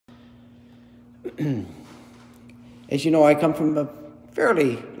As you know, I come from a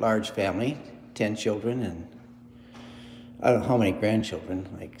fairly large family, 10 children, and I don't know how many grandchildren,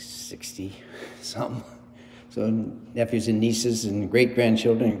 like 60 something. So nephews and nieces and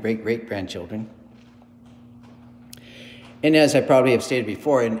great-grandchildren and great-great-grandchildren. And as I probably have stated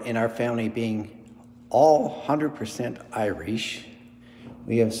before, in our family being all 100% Irish,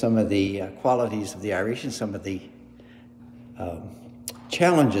 we have some of the qualities of the Irish and some of the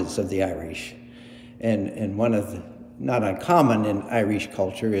challenges of the Irish. And one of the, not uncommon in Irish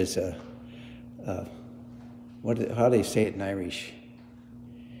culture is how do they say it in Irish?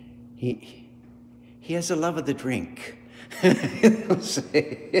 He has a love of the drink.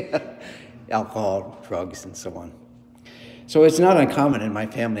 Alcohol, drugs, and so on. So it's not uncommon in my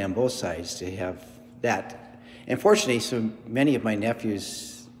family on both sides to have that. And fortunately, so many of my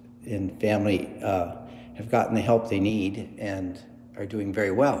nephews and family have gotten the help they need and are doing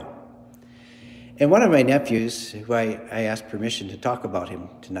very well. And one of my nephews, who I asked permission to talk about him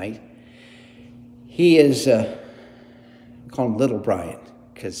tonight, he is, call him Little Brian,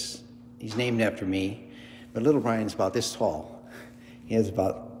 because he's named after me, but Little Brian's about this tall. He has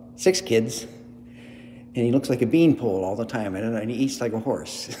about 6 kids, and he looks like a beanpole all the time, and he eats like a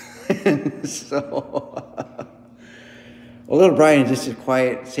horse. Well, Little Brian is just a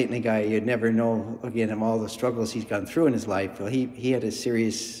quiet, saintly guy. You'd never know, again, of all the struggles he's gone through in his life. Well, he had a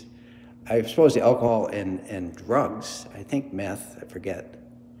serious, I suppose, the alcohol and drugs, I think meth, I forget.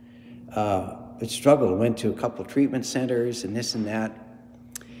 But struggled, went to a couple of treatment centers and this and that.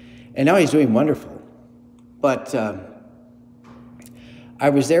 And now he's doing wonderful. But I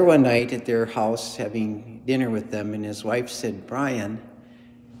was there one night at their house having dinner with them, and his wife said, "Brian,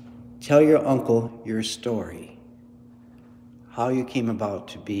 tell your uncle your story, how you came about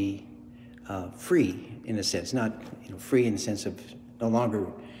to be free, in a sense, not free in the sense of no longer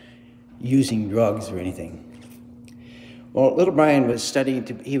using drugs or anything." Well, Little Brian was studying,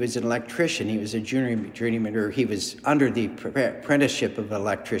 he was an electrician, he was a journeyman, or he was under the apprenticeship of an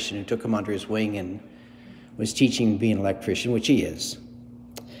electrician who took him under his wing and was teaching being an electrician, which he is.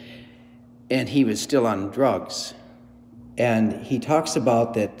 And he was still on drugs. And he talks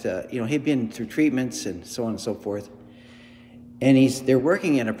about that, he'd been through treatments and so on and so forth. And they're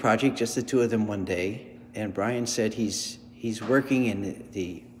working in a project, just the two of them one day. And Brian said he's working, and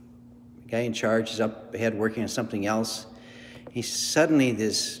the guy in charge is up ahead working on something else. He's suddenly,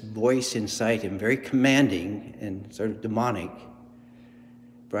 this voice inside him, very commanding and sort of demonic.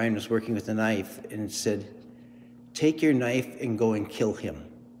 Brian was working with a knife, and it said, "Take your knife and go and kill him."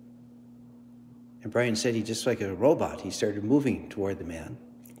 And Brian said he just like a robot, he started moving toward the man.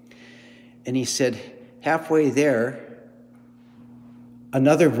 And he said, halfway there,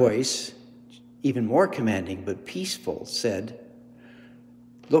 another voice, even more commanding but peaceful, said,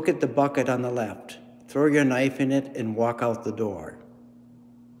 "Look at the bucket on the left. Throw your knife in it and walk out the door."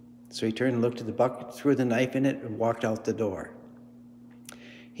 So he turned and looked at the bucket, threw the knife in it, and walked out the door.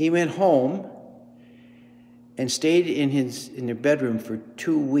 He went home and stayed in their bedroom for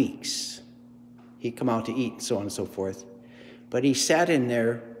 2 weeks. He'd come out to eat, so on and so forth. But he sat in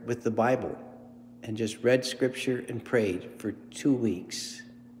there with the Bible and just read scripture and prayed for 2 weeks.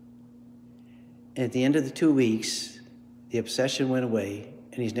 And at the end of the 2 weeks, the obsession went away,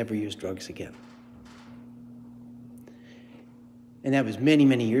 and he's never used drugs again. And that was many,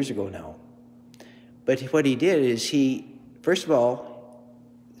 many years ago now. But what he did is first of all,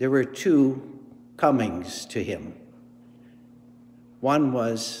 there were 2 comings to him. One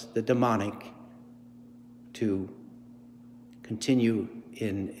was the demonic, to continue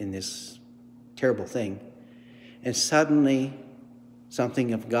in this terrible thing. And suddenly,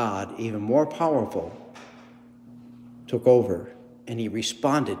 something of God, even more powerful, took over, and he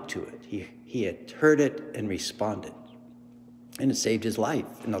responded to it. He had heard it and responded. And it saved his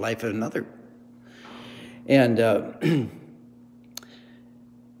life and the life of another. And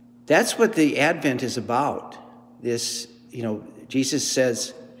that's what the Advent is about. This, Jesus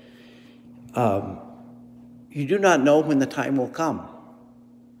says, you do not know when the time will come.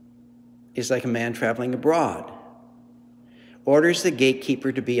 It's like a man traveling abroad. Orders the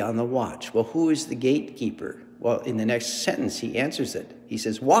gatekeeper to be on the watch. Well, who is the gatekeeper? Well, in the next sentence, he answers it. He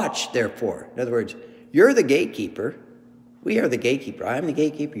says, "Watch, therefore." In other words, you're the gatekeeper. We are the gatekeeper. I am the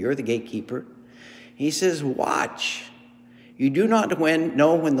gatekeeper. You're the gatekeeper. He says, "Watch. You do not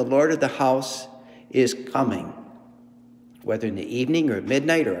know when the Lord of the house is coming, whether in the evening or at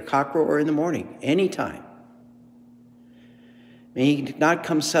midnight or a cockcrow or in the morning, anytime. May he not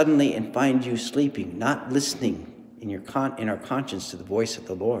come suddenly and find you sleeping, not listening in our conscience to the voice of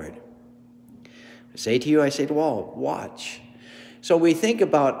the Lord. I say to you, I say to all, watch. So we think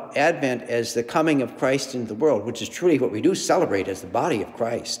about Advent as the coming of Christ into the world, which is truly what we do celebrate as the body of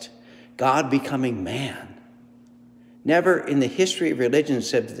Christ, God becoming man. Never in the history of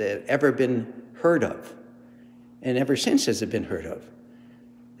religions have that ever been heard of, and ever since has it been heard of,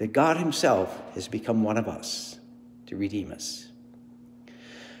 that God himself has become one of us to redeem us.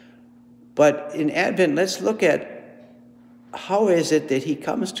 But in Advent, let's look at how is it that he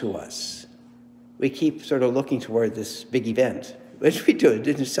comes to us. We keep sort of looking toward this big event, which we do,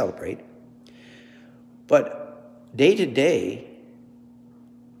 didn't celebrate. But day to day,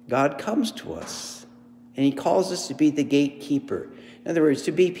 God comes to us, and he calls us to be the gatekeeper. In other words,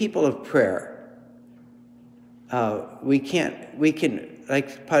 to be people of prayer. We can,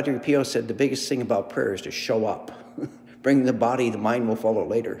 like Padre Pio said, the biggest thing about prayer is to show up. Bring the body, the mind will follow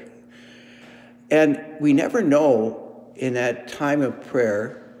later. And we never know in that time of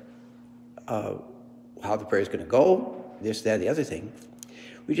prayer how the prayer is going to go, this, that, the other thing.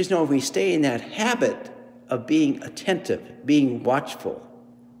 We just know if we stay in that habit of being attentive, being watchful,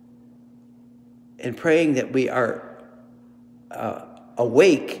 and praying that we are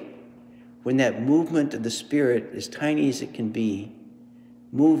awake when that movement of the Spirit, as tiny as it can be,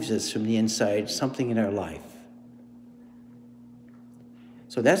 moves us from the inside, something in our life.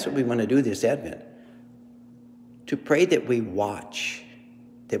 So that's what we want to do this Advent. To pray that we watch,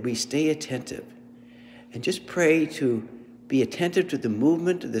 that we stay attentive, and just pray to be attentive to the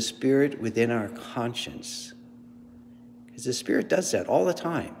movement of the Spirit within our conscience. Because the Spirit does that all the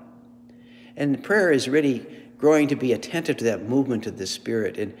time. And prayer is really growing to be attentive to that movement of the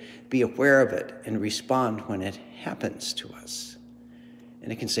Spirit and be aware of it and respond when it happens to us.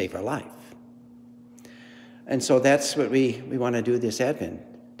 And it can save our life. And so that's what we want to do this Advent,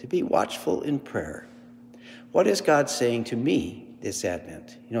 to be watchful in prayer. What is God saying to me this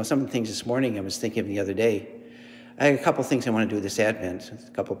Advent? You know, some of the things this morning I was thinking of the other day. I have a couple of things I want to do this Advent with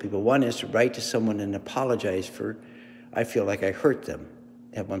a couple of people. One is to write to someone and apologize for, I feel like I hurt them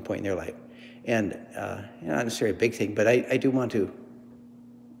at one point in their life. And not necessarily a big thing, but I do want to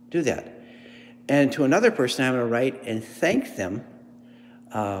do that. And to another person, I'm going to write and thank them.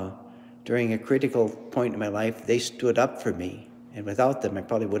 During a critical point in my life, they stood up for me. And without them, I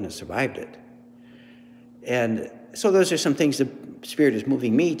probably wouldn't have survived it. And so those are some things the Spirit is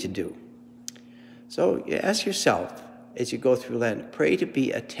moving me to do. So you ask yourself, as you go through Lent, pray to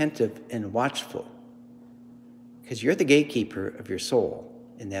be attentive and watchful. Because you're the gatekeeper of your soul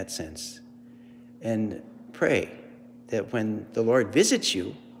in that sense. And pray that when the Lord visits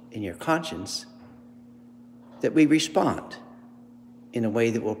you in your conscience, that we respond in a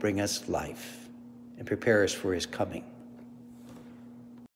way that will bring us life and prepare us for his coming.